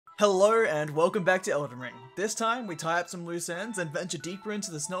Hello and welcome back to Elden Ring. This time we tie up some loose ends and venture deeper into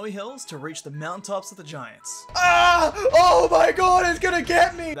the snowy hills to reach the mountaintops of the giants. Ah! Oh my god, it's gonna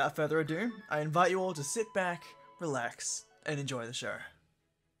get me! Without further ado, I invite you all to sit back, relax, and enjoy the show.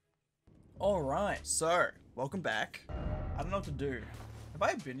 Alright, so, welcome back. I don't know what to do. Have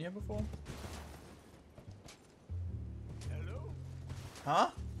I been here before? Hello? Huh?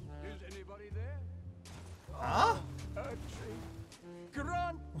 Is anybody there? Huh? A tree.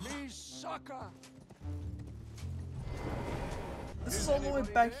 Grant me succor. This is all the way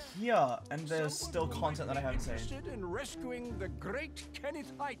back here, and there's still content that I haven't seen. Interested in rescuing the great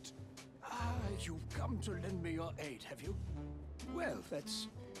Kenneth Height. Ah, you've come to lend me your aid, have you? Well, that's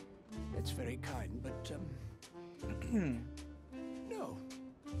very kind, but no,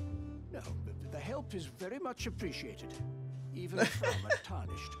 the help is very much appreciated. Even if I'm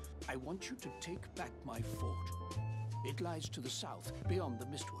tarnished, I want you to take back my fort. It lies to the south, beyond the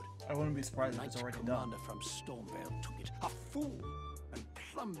Mistwood. I wouldn't be surprised if it's already done. The commander from Stormvale took it. A fool, and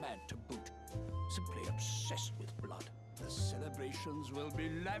plumb mad to boot. Simply obsessed with blood. The celebrations will be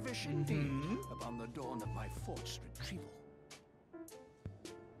lavish indeed upon the dawn of my fort's retrieval.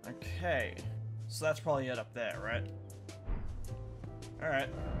 Okay, so that's probably it up there, right? Alright.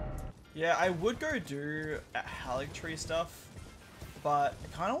 Yeah, I would go do Haligtree stuff, but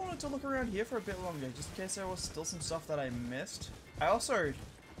I kind of wanted to look around here for a bit longer, just in case there was still some stuff that I missed. I also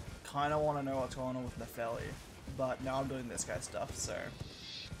kind of want to know what's going on with Nepheli, but now I'm doing this guy's stuff, so...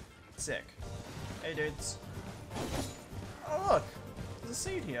 Sick. Hey, dudes. Oh, look! There's a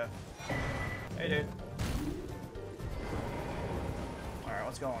seed here. Hey, dude. Alright,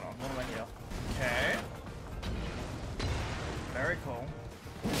 what's going on? What am I here? Okay. Very cool.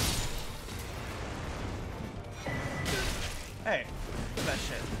 Hey, quit that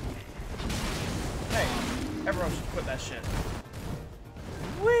shit. Hey, everyone should quit that shit.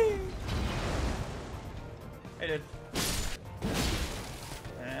 Whee! Hey, dude.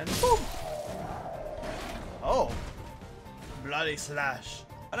 And boom! Oh! Bloody slash.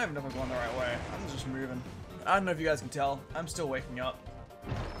 I don't even know if I'm going the right way. I'm just moving. I don't know if you guys can tell. I'm still waking up.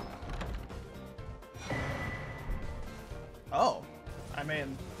 Oh. I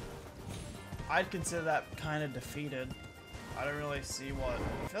mean, I'd consider that kind of defeated. I don't really see what...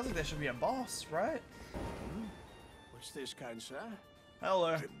 It feels like there should be a boss, right? What's this, kind sir?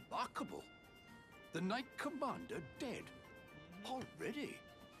 Hello. Remarkable. The Knight Commander dead. Already.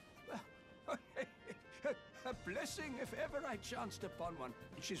 A blessing if ever I chanced upon one.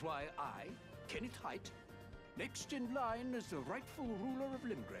 Which is why I, Kenneth Height, next in line as the rightful ruler of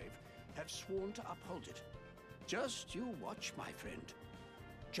Limgrave, have sworn to uphold it. Just you watch, my friend.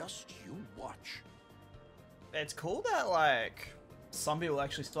 Just you watch. It's cool that, like, some people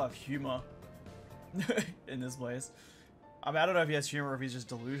actually still have humor in this place. I mean, I don't know if he has humor or if he's just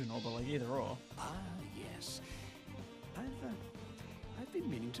delusional, but, like, either or. Ah, yes. I've been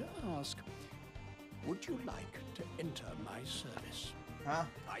meaning to ask. Would you like to enter my service? Huh?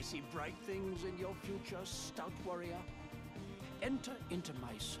 I see bright things in your future, stout warrior. Enter into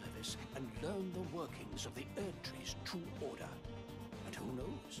my service and learn the workings of the Erdtree's true order. And who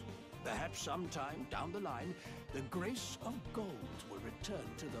knows? Perhaps sometime down the line, the grace of gold will return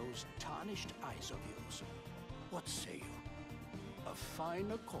to those tarnished eyes of yours. What say you? A fine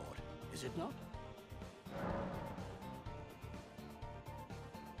accord, is it not?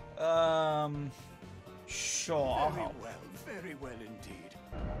 Sure. Very well indeed.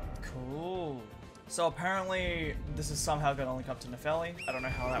 Cool. So apparently, this is somehow going to link up to Nepheli. I don't know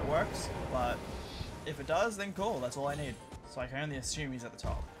how that works, but if it does, then cool. That's all I need. So I can only assume he's at the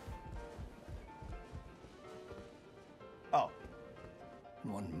top. Oh.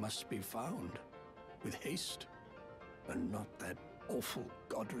 One must be found with haste, and not that awful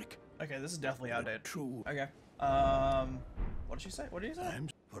Godric. Okay, this is definitely outdated. True. Okay. What did you say? What did you say?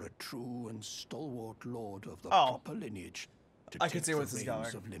 For a true and stalwart lord of the Oh. proper lineage to I take can see where the this is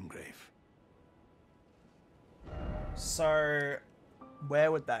reins going. of Limgrave. So,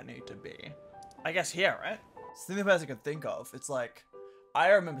 where would that need to be? I guess here, right? It's the only place I could think of. It's like, I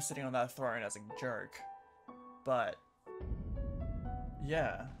remember sitting on that throne as a joke, but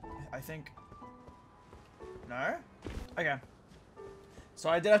yeah, I think, no? Okay. So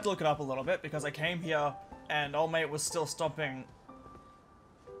I did have to look it up a little bit because I came here and old mate was still stomping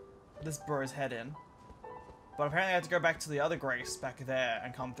this bro's head in. But apparently I had to go back to the other Grace back there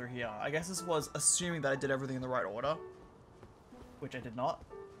and come through here. I guess this was assuming that I did everything in the right order, which I did not.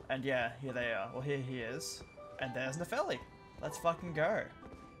 And yeah, here they are. Well, here he is. And there's Nepheli. Let's fucking go.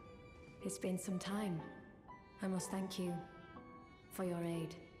 It's been some time. I must thank you for your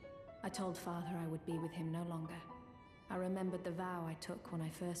aid. I told Father I would be with him no longer. I remembered the vow I took when I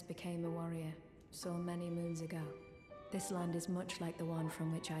first became a warrior, so many moons ago. This land is much like the one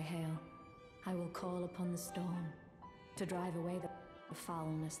from which I hail. I will call upon the storm to drive away the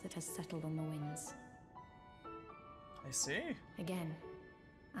foulness that has settled on the winds. I see. Again,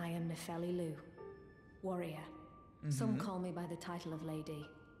 I am Nefeli Lu, warrior. Some call me by the title of Lady,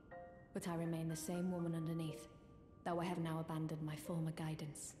 but I remain the same woman underneath, though I have now abandoned my former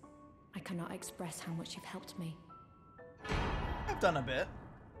guidance. I cannot express how much you've helped me. I've done a bit.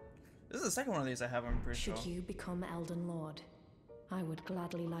 This is the second one of these I have, I'm pretty sure. Should you become Elden Lord, I would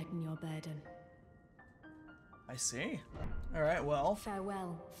gladly lighten your burden. I see. Alright, well.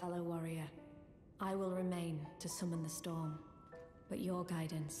 Farewell, fellow warrior. I will remain to summon the storm, but your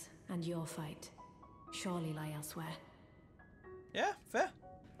guidance and your fight surely lie elsewhere. Yeah, fair.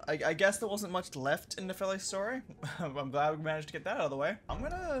 I guess there wasn't much left in the Frilleggie story. I'm glad we managed to get that out of the way. I'm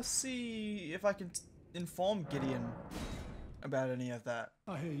gonna see if I can inform Gideon about any of that.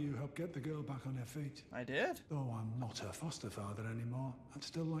 I hear you helped get the girl back on her feet. I did. Though I'm not her foster father anymore, I'd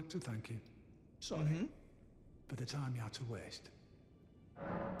still like to thank you. Sorry for the time you had to waste.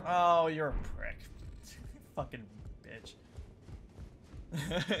 Oh, you're a prick. Fucking bitch.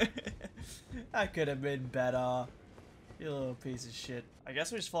 That could have been better. You little piece of shit. I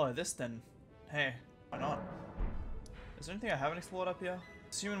guess we just follow this then. Hey, why not? Is there anything I haven't explored up here?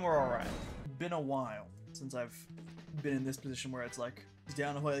 Assuming we're alright. Been a while since I've been in this position where it's like, just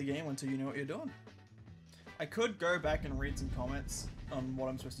down to play the game until you know what you're doing. I could go back and read some comments on what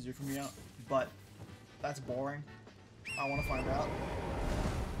I'm supposed to do from here, but that's boring. I want to find out.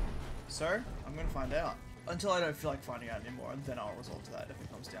 So, I'm going to find out. Until I don't feel like finding out anymore, then I'll resort to that if it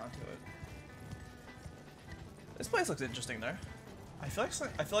comes down to it. This place looks interesting though. I feel like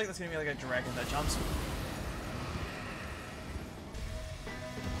there's gonna be like a dragon that jumps.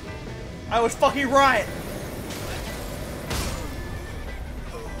 I was fucking right!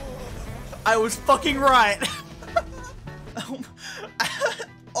 I was fucking right!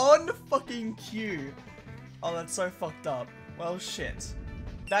 On fucking cue. Oh, that's so fucked up. Well, shit.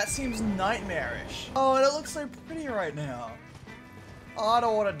 That seems nightmarish. Oh, and it looks so pretty right now. Oh, I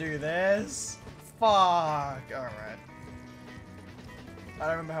don't want to do this. Fuck. Alright. I don't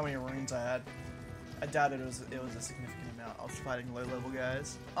remember how many runes I had. I doubt it was a significant amount. I was fighting low level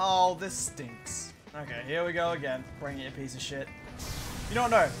guys. Oh, this stinks. Okay, here we go again. Bring it, you piece of shit. You don't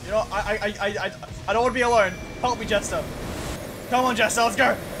know. You know, I don't want to be alone. Help me, Jester. Come on, Jester, let's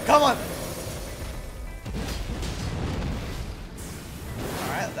go. Come on.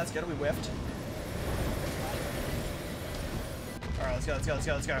 Alright, that's good. We whiffed. Alright, let's go, let's go, let's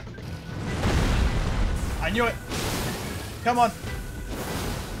go, let's go. I knew it. Come on.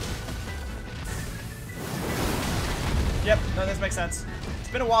 Yep, no, this makes sense. It's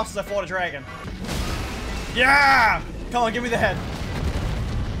been a while since I fought a dragon. Yeah! Come on, give me the head.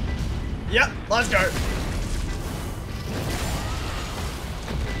 Yep, let's go.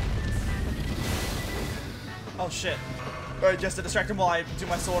 Oh shit. Alright, just to distract him while I do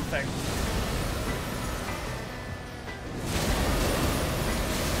my sword thing.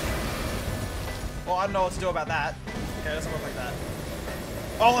 Well, I don't know what to do about that. Okay, it doesn't look like that.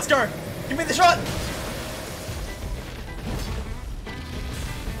 Oh, let's go! Give me the shot!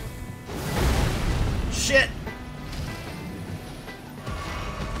 Shit!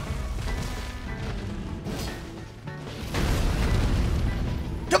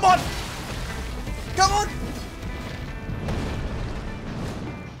 Come on! Come on!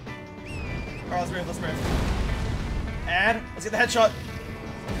 Alright, let's move, let's move. And, let's get the headshot.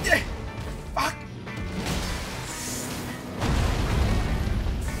 Yeah! Fuck!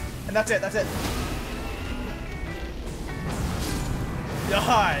 And that's it, that's it.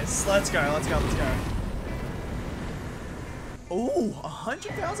 Nice! Let's go, let's go, let's go. Ooh,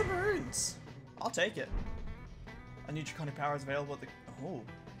 100,000 runes! I'll take it. A new draconic power is available at the... Oh.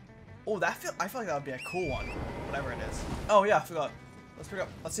 Oh, I feel like that would be a cool one. Whatever it is. Oh yeah, I forgot. Let's pick up.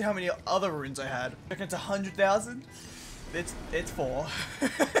 Let's see how many other runes I had. Looking to 100,000. It's 4.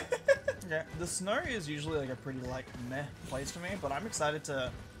 Okay. The snow is usually like a pretty like meh place for me, but I'm excited to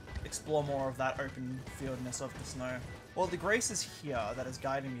explore more of that open fieldness of the snow. Well, the grace is here that is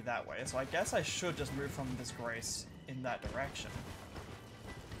guiding me that way, so I guess I should just move from this grace in that direction.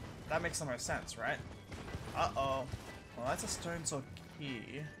 That makes the most sense, right? Uh-oh. Well, that's a stone sword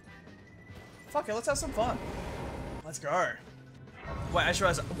key. Fuck it, let's have some fun. Let's go. Wait, I just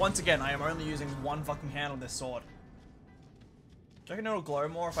realized, once again, I am only using one fucking hand on this sword. Do you reckon it'll glow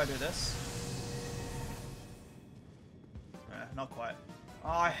more if I do this? Not quite. Oh,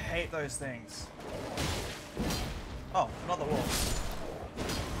 I hate those things. Oh, not the wolf.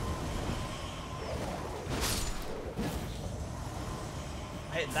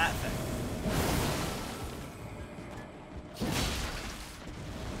 I hate that thing.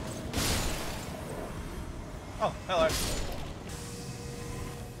 Oh, hello.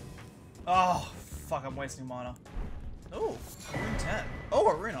 Oh, fuck, I'm wasting mana. Oh, rune 10. Oh,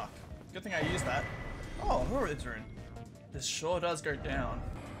 a rune arc. Good thing I used that. Oh, who is rune? This sure does go down.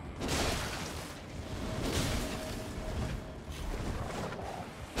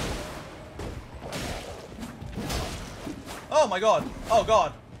 Oh my god. Oh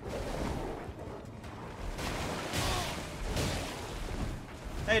god.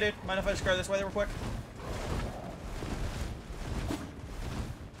 Hey dude, mind if I just go this way real quick?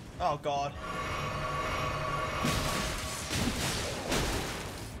 Oh god.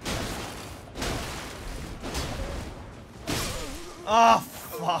 Ah,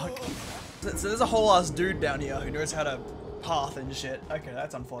 fuck. So there's a whole ass dude down here who knows how to path and shit. Okay,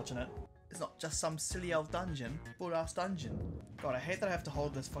 that's unfortunate. It's not just some silly old dungeon, bull ass dungeon. God, I hate that I have to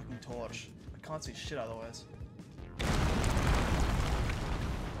hold this fucking torch. I can't see shit otherwise.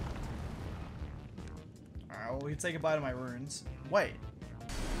 Alright, well we can say goodbye to my runes. Wait.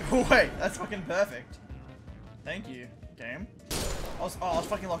 Wait, that's fucking perfect. Thank you, game. I was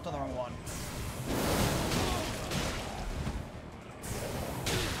fucking locked on the wrong one.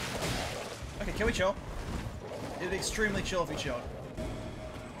 Okay, can we chill? It'd be extremely chill if we chilled.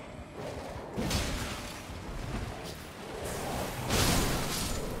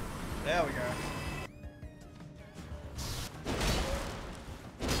 There we go.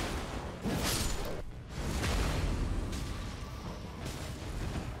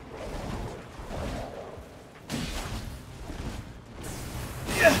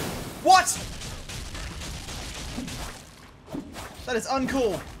 Yeah! What? That is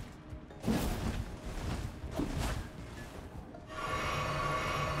uncool.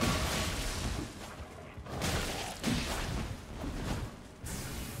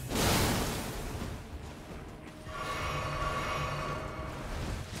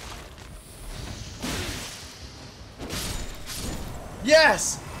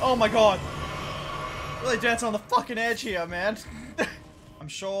 Yes! Oh my god. Really dancing on the fucking edge here, man. I'm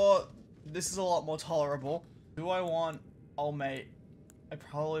sure this is a lot more tolerable. Do I want old mate? I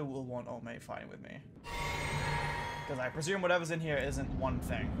probably will want old mate fighting with me. Because I presume whatever's in here isn't one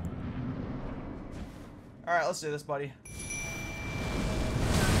thing. Alright, let's do this, buddy.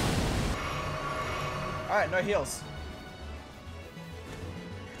 Alright, no heals.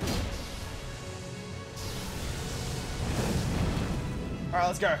 Alright,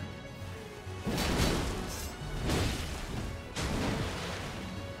 let's go.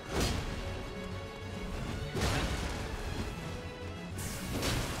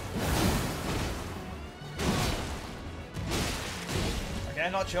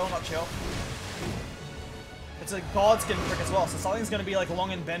 Okay, not chill, not chill. It's a godskin prick as well, so something's gonna be like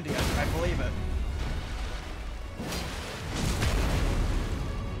long and bendy, I believe it.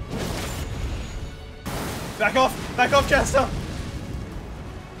 Back off, Chester!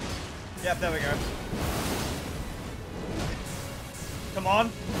 Yep, there we go. Come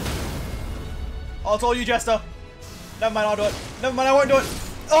on. Oh, it's all you, Jester. Never mind, I'll do it. Never mind, I won't do it.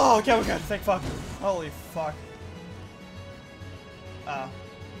 Oh, okay, we're good. Thank fuck. Holy fuck.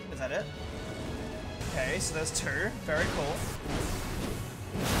 Is that it? Okay, so there's two. Very cool.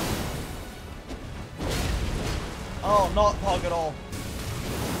 Oh, not Pog at all.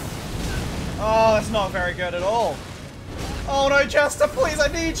 Oh, that's not very good at all. Oh no, Chester, please, I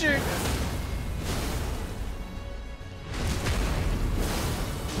need you!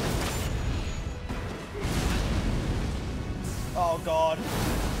 Oh god.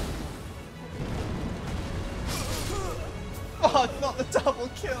 Oh, not the double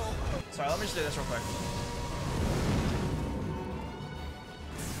kill! Sorry, let me just do this real quick.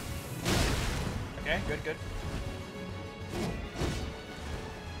 Okay, good, good.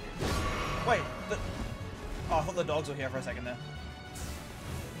 Wait, oh, I thought the dogs were here for a second there.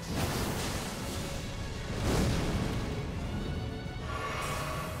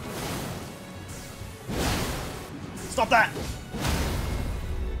 Stop that!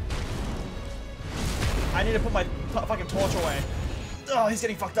 I need to put my fucking torch away. Oh, he's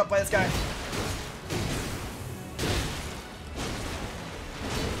getting fucked up by this guy.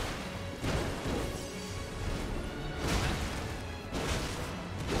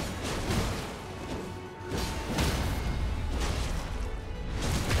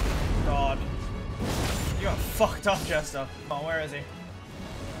 God. You got fucked up, Chester. Oh, where is he?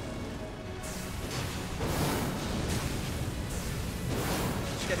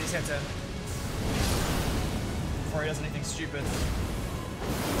 Just get these hits in. Before he does anything stupid.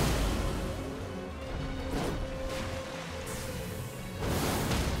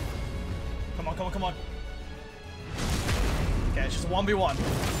 on, come on. Okay, it's just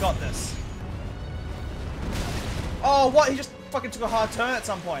 1v1. Got this. Oh, what? He just fucking took a hard turn at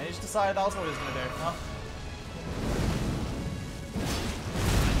some point. He just decided that was what he was gonna do, huh?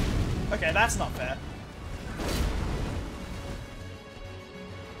 Okay, that's not fair.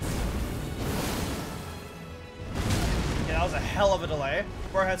 Okay, that was a hell of a delay.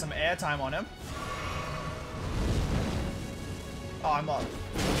 Bro had some airtime on him. Oh, I'm not.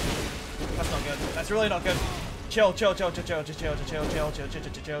 That's not good. That's really not good. Chill, chill, chill, chill, chill, chill, chill, chill, chill, chill,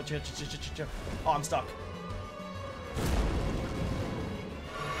 chill, chill, chill, chill, chill, chill. Oh, I'm stuck.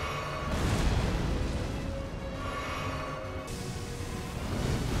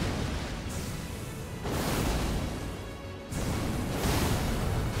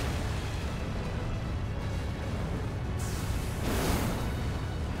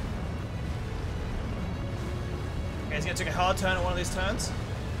 Okay, he's gonna take a hard turn at one of these turns.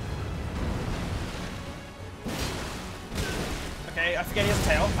 Okay, I forget he has a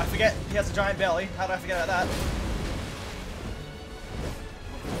tail. I forget he has a giant belly. How did I forget about that?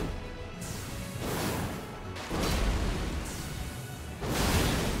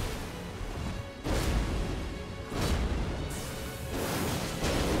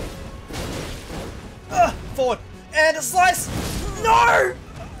 Forward. And a slice! No!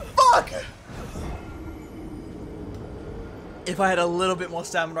 Fuck! If I had a little bit more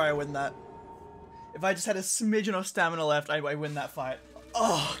stamina, I win that. If I just had a smidgen of stamina left, I win that fight.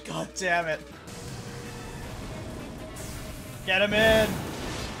 Oh, god damn it. Get him in!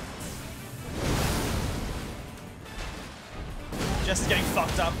 Jester's getting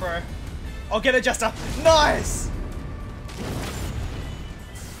fucked up, bro. I'll get it, Jester! Nice!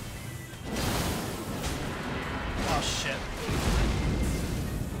 Oh, shit.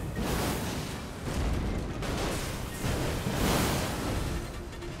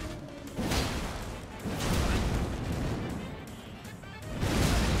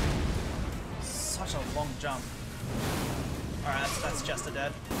 Such a long jump. Alright, that's Jester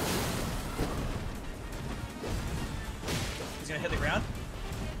dead. He's gonna hit the ground.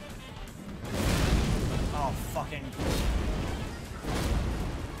 Oh, fucking...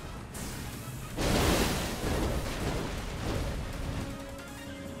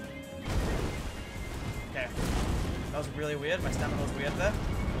 Okay. That was really weird. My stamina was weird there.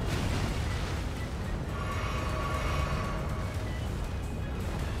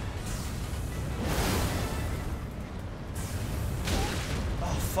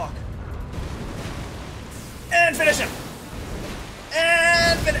 Oh, fuck. And finish him!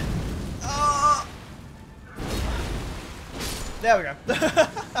 And finish... Oh. There we go.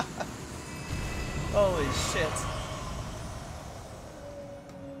 Holy shit.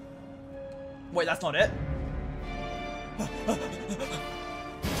 Wait, that's not it?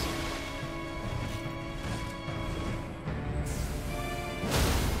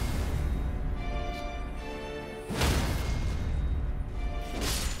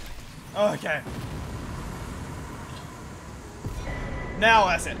 Okay. Now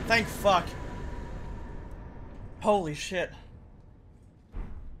that's it. Thank fuck. Holy shit.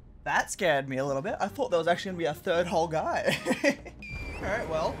 That scared me a little bit. I thought there was actually gonna be a third whole guy. Alright,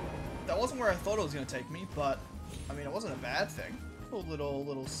 well, that wasn't where I thought it was gonna take me, but I mean, it wasn't a bad thing. Cool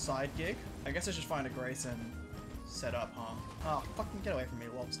little side gig. I guess I should find a Grace and set up, huh? Oh, fucking get away from me,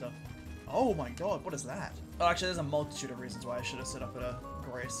 lobster. Oh my god, what is that? Oh, actually, there's a multitude of reasons why I should have set up a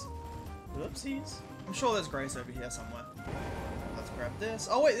Grace. Whoopsies. I'm sure there's Grace over here somewhere. Let's grab this.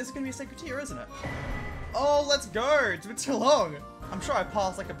 Oh wait, this is gonna be a sacred tier, isn't it? Oh, let's go! It's been too long! I'm sure I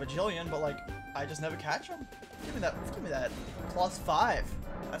passed like a bajillion, but like, I just never catch them. Give me that. +5.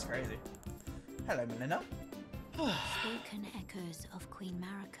 That's crazy. Hello, Melinda. Spoken echoes of Queen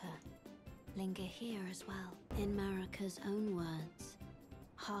Marika linger here as well. In Marika's own words,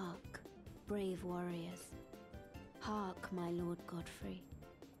 hark, brave warriors. Hark, my Lord Godfrey.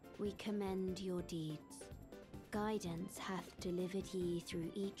 We commend your deeds. Guidance hath delivered ye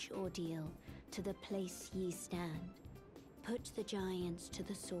through each ordeal to the place ye stand. Put the giants to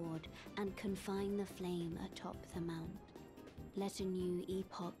the sword and confine the flame atop the mount. Let a new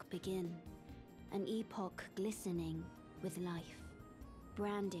epoch begin, an epoch glistening with life.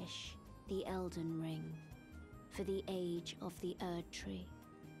 Brandish the Elden ring for the age of the Erd tree.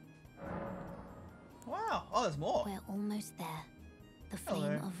 Wow. Oh, there's more. We're almost there. The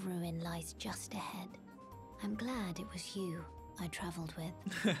flame of ruin lies just ahead. I'm glad it was you I traveled with.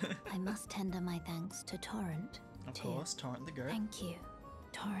 I must tender my thanks to Torrent. Of course, Torrent the goat. Thank you,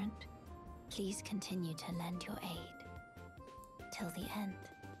 Torrent. Please continue to lend your aid till the end.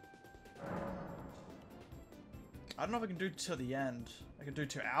 I don't know if I can do to the end. I can do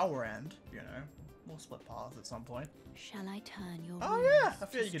to our end, you know. We'll split paths at some point. Shall I turn your Oh wounds yeah, I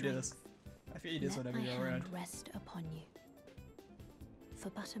feel to you can do this. strength? I feel you do this Let whenever my you're around. hand rest upon you.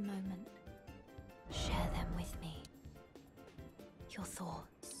 For but a moment, share them with me. Your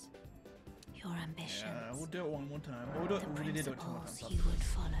thoughts, your ambitions. Yeah, we'll do it one more time. We'll do it. The We did do it two more principles times. you would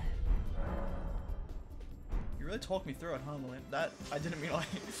follow. You really talked me through it, huh, Melinda? That I didn't mean like.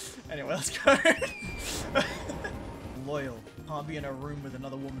 Anyway, let's go. Loyal. Can't be in a room with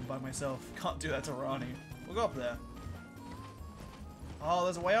another woman by myself. Can't do that to Rani. We'll go up there. Oh,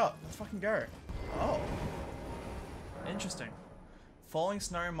 there's a way up. Let's fucking go. Oh. Interesting. Falling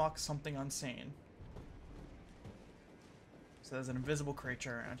snow marks something unseen. So there's an invisible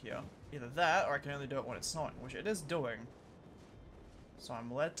creature around here. Either that, or I can only do it when it's snowing, which it is doing. So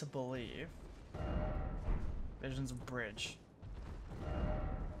I'm led to believe. Visions of bridge.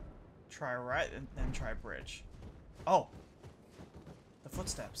 Try right and then try bridge. Oh! The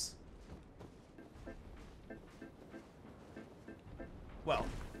footsteps. Well.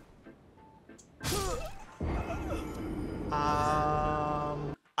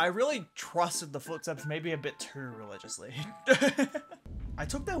 I really trusted the footsteps maybe a bit too religiously. I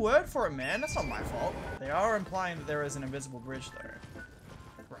took their word for it, man. That's not my fault. They are implying that there is an invisible bridge though.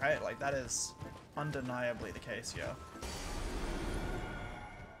 Right? Like that is undeniably the case here.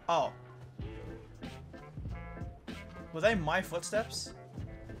 Oh. Were they my footsteps?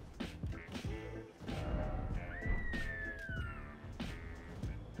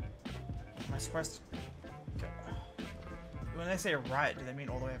 Am I supposed to... When they say right, do they mean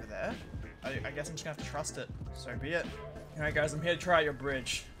all the way over there? I guess I'm just gonna have to trust it. So be it. Alright guys, I'm here to try out your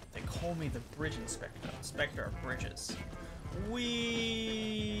bridge. They call me the bridge inspector. Inspector of bridges.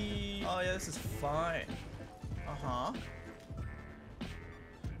 Whee! Oh yeah, this is fine. Uh-huh.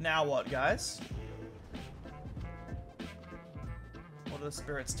 Now what, guys? What are the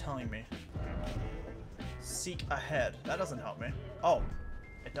spirits telling me? Seek ahead. That doesn't help me. Oh,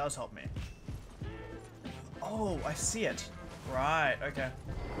 it does help me. Oh, I see it. Right, okay.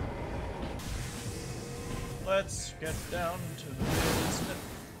 Let's get down to the basement.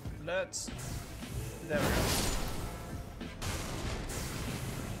 Let's... There we go.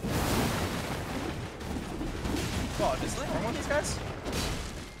 God, is something wrong with these guys?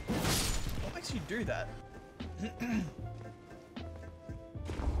 What makes you do that?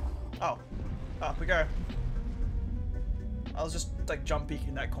 Oh. Up we go. I was just, like, jump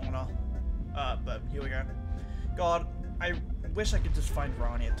peeking that corner. But here we go. God, I wish I could just find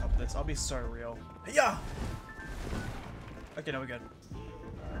Rani at the top of this. I'll be so real. Yeah. Okay, no, we're good.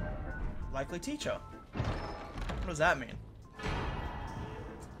 Likely teacher. What does that mean?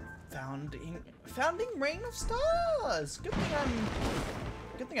 Founding Reign of Stars. Good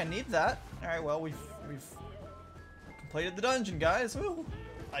thing I need that. All right, well we've completed the dungeon, guys. Woo.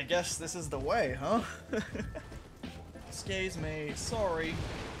 I guess this is the way, huh? Excuse me. Sorry,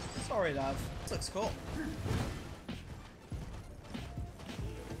 love. This looks cool.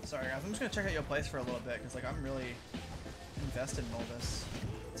 Sorry guys, I'm just gonna check out your place for a little bit because like I'm really invested in all this.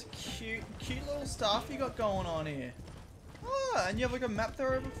 It's cute little stuff you got going on here. Ah, and you have like a map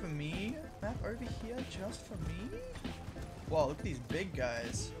there over for me? Map over here just for me? Whoa, look at these big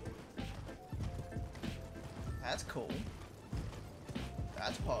guys. That's cool.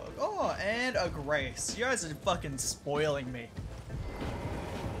 That's pog. Oh, and a Grace. You guys are fucking spoiling me.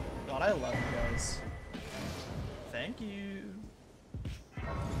 God, I love you guys. Thank you.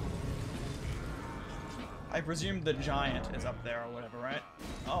 I presume the giant is up there or whatever, right?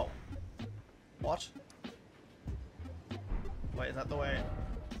 Oh. What? Wait, is that the way?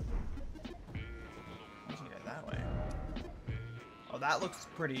 I can go that way. Oh, that looks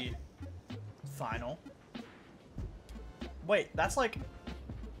pretty final. Wait, that's like...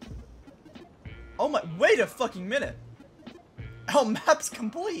 Oh my... Wait a fucking minute! Our map's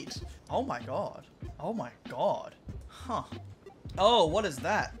complete! Oh my god. Oh my god. Huh. Oh, what is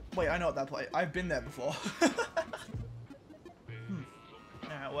that? Wait, I know what that place... I've been there before.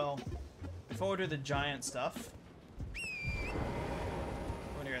 Alright, well... Before we do the giant stuff...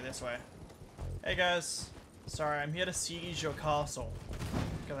 I'm gonna go this way. Hey guys. Sorry, I'm here to siege your castle.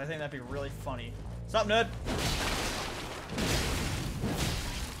 Because I think that'd be really funny. What's up, nerd?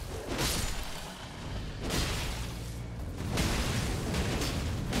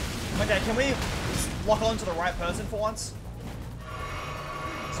 Okay, can we lock on to the right person for once?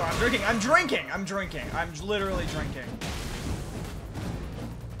 Sorry, I'm drinking. I'm literally drinking.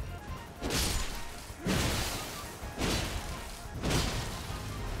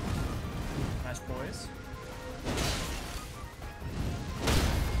 Nice boys.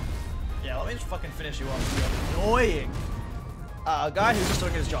 Yeah, let me just fucking finish you off. You're annoying. A guy who's just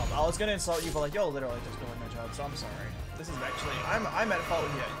doing his job. I was gonna insult you, but like, you're literally just doing your job, so I'm sorry. This is actually, I'm at fault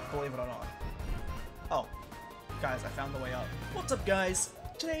here, believe it or not. Oh, guys, I found the way up. What's up, guys?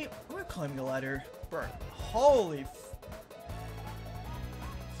 Today, we're climbing a ladder. Bro, holy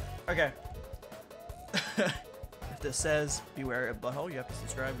okay. If this says, beware of butthole, you have to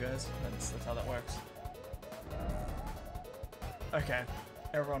subscribe, guys. That's how that works. Okay,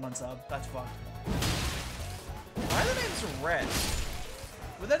 everyone unsub. That's fucked. Why are the names red?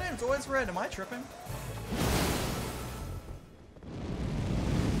 Were their names always red? Am I tripping?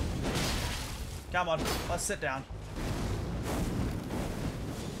 Come on, let's sit down.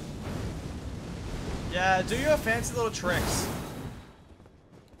 Yeah, do your fancy little tricks.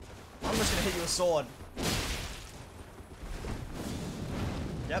 I'm just gonna hit you with a sword.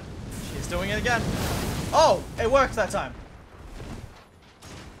 Yep, she's doing it again. Oh, it worked that time.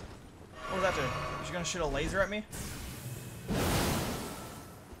 What does that do? Is she gonna shoot a laser at me?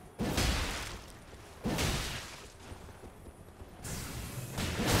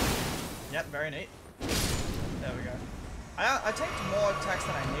 Yep, very neat. There we go. I taped more text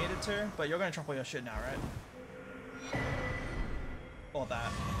than I needed to, but you're gonna drop all your shit now, right? Or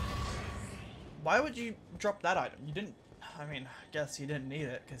that. Why would you drop that item? You didn't... I mean, I guess he didn't need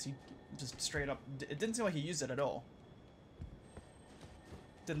it, because he just straight up... It didn't seem like he used it at all.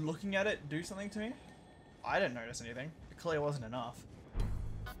 Did looking at it do something to me? I didn't notice anything. It clearly wasn't enough.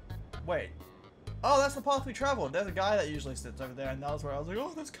 Wait. Oh, that's the path we traveled. There's a guy that usually sits over there, and that was where I was like,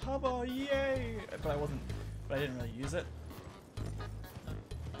 oh, there's cover, yay! But I didn't really use it.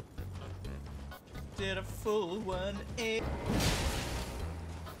 Did a full 180.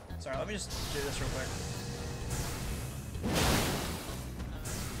 Sorry, let me just do this real quick.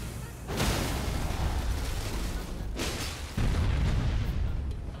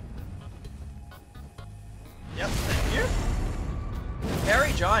 Yep, thank you.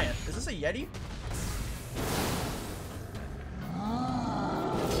 Hairy giant. Is this a Yeti?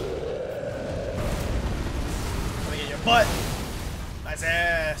 Let me get your butt. Nice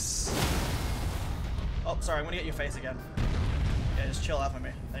ass. Oh, sorry, I'm gonna get your face again. Yeah, just chill out for me.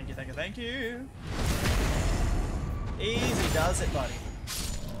 Thank you, thank you, thank you. Easy does it, buddy.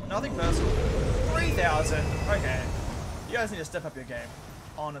 Nothing personal. 3,000. Okay. You guys need to step up your game.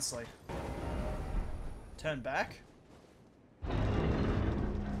 Honestly. Turn back.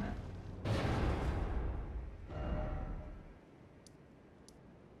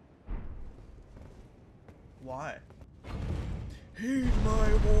 Why? Heed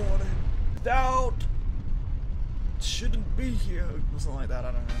my warning. Doubt shouldn't be here. Or something like that,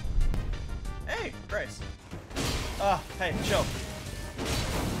 I don't know. Hey, Grace. Hey, chill.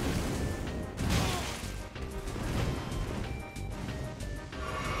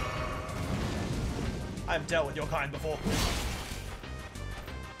 I've dealt with your kind before.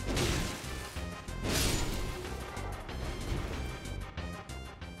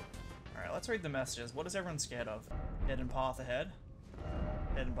 Alright, let's read the messages. What is everyone scared of? Hidden path ahead?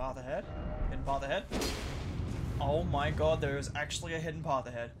 Hidden path ahead? Hidden path ahead? Oh my god, there is actually a hidden path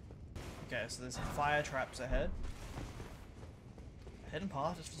ahead. Okay, so there's fire traps ahead. A hidden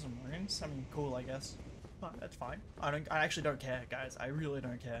path just for some runes? I mean, cool, I guess. But that's fine. I actually don't care, guys. I really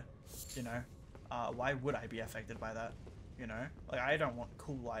don't care. You know? Why would I be affected by that? You know? Like, I don't want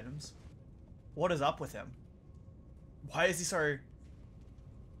cool items. What is up with him? Why is he so...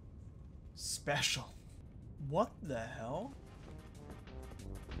 special? What the hell?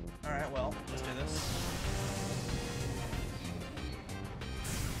 Alright, well, let's do this.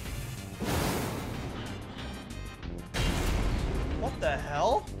 What the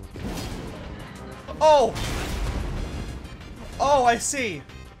hell? Oh! Oh, I see!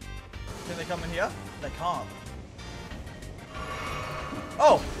 Can they come in here? They can't.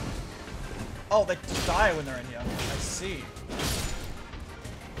 Oh! Oh, they just die when they're in here. I see.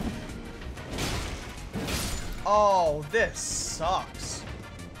 Oh, this sucks.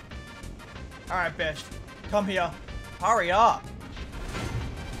 Alright, bitch. Come here. Hurry up.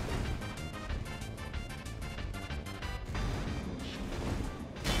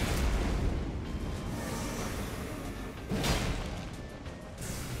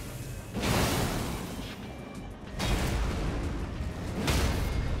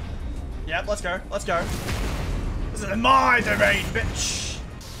 Yep, let's go. Let's go. This is my domain, bitch.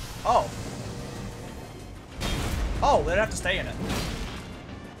 Oh. Oh, they'd have to stay in it.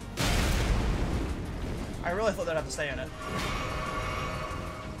 I really thought they'd have to stay in it.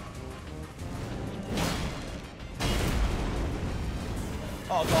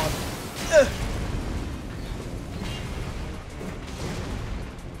 Oh god. Ugh.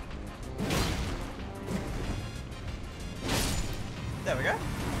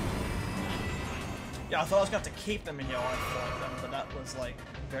 Yeah, I thought I was going to have to keep them in here while I fought them, but that was, like,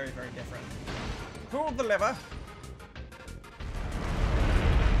 very, very different. Pull the lever.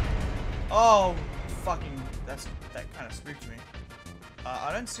 Oh, fucking, that kind of spooked me.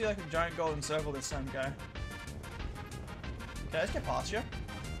 I don't see, like, a giant golden circle this time, guy. Can I just get past you?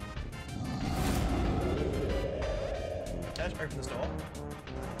 Can I just open this door?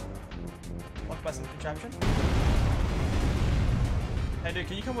 Locked by some contraption? Hey dude,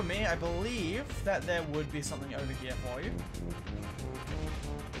 can you come with me? I believe that there would be something over here for you.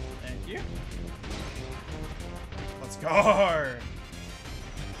 Thank you. Let's go!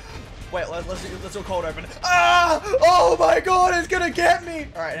 Wait, let's do a cold open. Ah! Oh my god, it's gonna get me!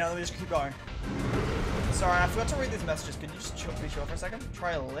 Alright, now let me just keep going. Sorry, I forgot to read these messages. Can you just be chill for a second?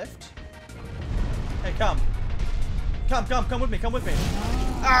 Try a lift. Hey, come. Come with me, come with me.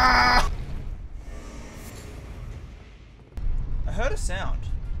 Ah! I heard a sound.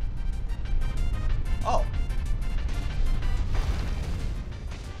 Oh.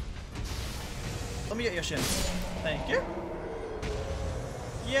 Let me get your shins. Thank you.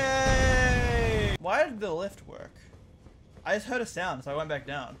 Yay! Why did the lift work? I just heard a sound, so I went back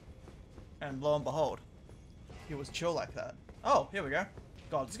down. And lo and behold, it was chill like that. Oh, here we go.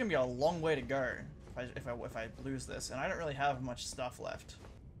 God, this is gonna be a long way to go if I lose this, and I don't really have much stuff left.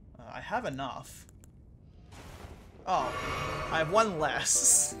 I have enough. Oh, I have one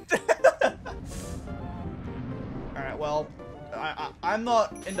less. Alright, well, I'm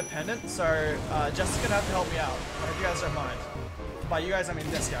not independent, so Jess is gonna have to help me out. I hope you guys don't mind. By you guys, I mean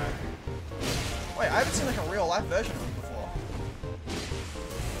this guy. Wait, I haven't seen like a real life version of him before.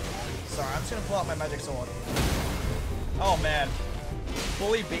 Sorry, I'm just gonna pull out my magic sword. Oh man.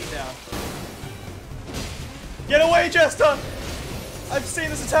 Fully beat down. Get away, Jester! I've seen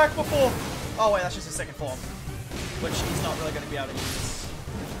this attack before! Oh wait, that's just his second form. Which he's not really going to be able to use.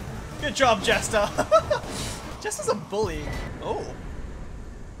 Good job, Jester! Jester's a bully. Oh.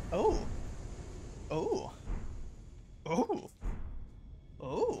 Oh. Oh. Oh.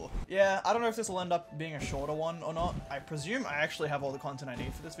 Oh. Yeah, I don't know if this will end up being a shorter one or not. I presume I actually have all the content I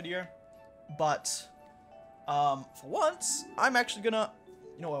need for this video. But, for once, I'm actually gonna...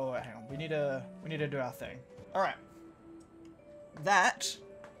 You know, wait, hang on. We need to do our thing. Alright. That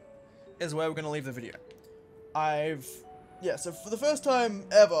is where we're gonna leave the video. Yeah, so for the first time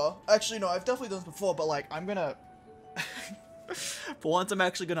ever, actually no, I've definitely done this before, but like, I'm gonna, for once I'm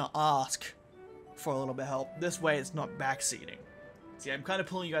actually gonna ask for a little bit of help. This way it's not backseating. See, I'm kind of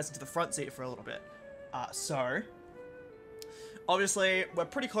pulling you guys into the front seat for a little bit. So, obviously, we're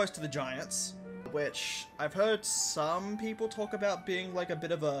pretty close to the giants, which I've heard some people talk about being like a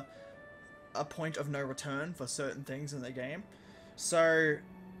bit of a point of no return for certain things in the game. So,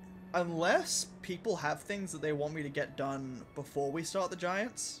 unless people have things that they want me to get done before we start the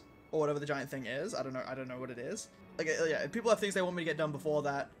giants, or whatever the giant thing is, I don't know what it is. Like, yeah, if people have things they want me to get done before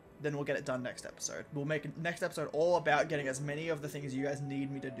that, then we'll get it done next episode. We'll make next episode all about getting as many of the things you guys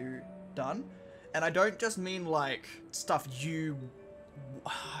need me to do done. And I don't just mean like stuff you...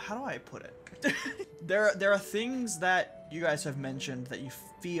 How do I put it? There are things that you guys have mentioned that you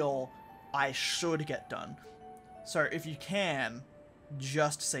feel I should get done. So if you can,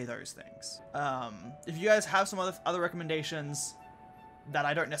 just say those things. If you guys have some other recommendations that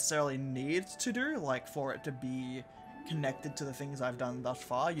I don't necessarily need to do, like for it to be connected to the things I've done thus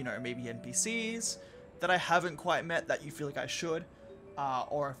far, you know, maybe NPCs that I haven't quite met that you feel like I should,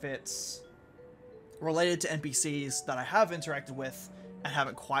 or if it's related to NPCs that I have interacted with and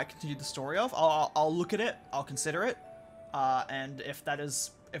haven't quite continued the story of, I'll look at it, I'll consider it, and if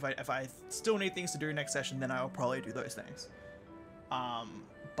I still need things to do next session, then I'll probably do those things.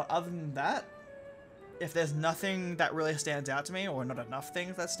 But other than that, if there's nothing that really stands out to me, or not enough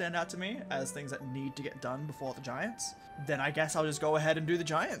things that stand out to me as things that need to get done before the giants, then I guess I'll just go ahead and do the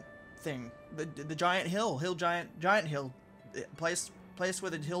giant thing. The giant hill, giant hill, place where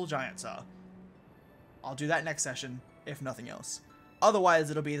the hill giants are. I'll do that next session, if nothing else.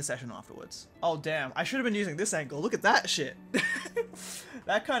 Otherwise, it'll be the session afterwards. Oh damn, I should have been using this angle. Look at that shit.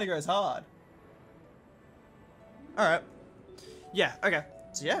 That kind of goes hard. Alright. Yeah, okay.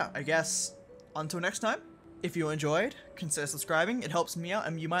 So yeah, I guess until next time, if you enjoyed, consider subscribing. It helps me out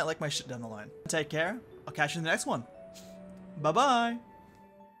and you might like my shit down the line. Take care. I'll catch you in the next one. Bye-bye.